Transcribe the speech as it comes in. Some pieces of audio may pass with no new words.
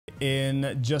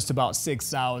In just about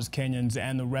 6 hours, Kenyans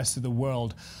and the rest of the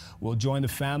world will join the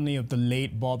family of the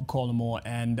late Bob Collymore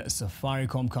and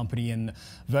Safaricom company in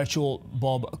virtual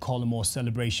Bob Collymore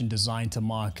Celebration designed to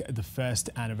mark the first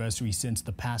anniversary since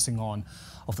the passing on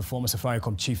of the former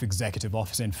Safaricom Chief Executive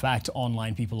Officer. In fact,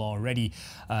 online people are already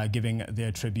giving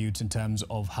their tributes in terms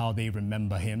of how they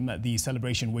remember him. The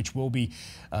celebration, which will be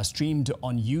streamed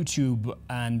on YouTube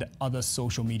and other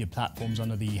social media platforms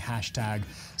under the hashtag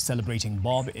Celebrating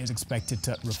Bob, is expected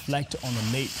to reflect on the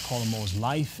late Collymore's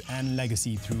life and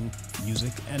legacy through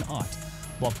music and art.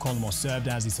 Bob Collymore served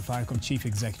as the Safaricom Chief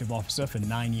Executive Officer for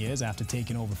 9 years after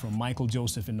taking over from Michael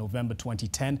Joseph in November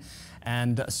 2010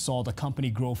 and saw the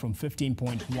company grow from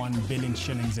 15.1 billion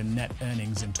shillings in net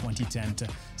earnings in 2010 to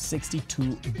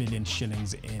 62 billion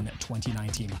shillings in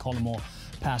 2019. Collymore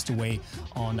passed away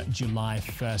on July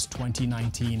 1st,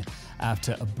 2019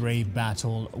 after a brave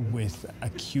battle with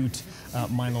acute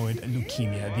myeloid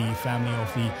leukemia. The family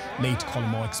of the late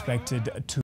Collymore expected to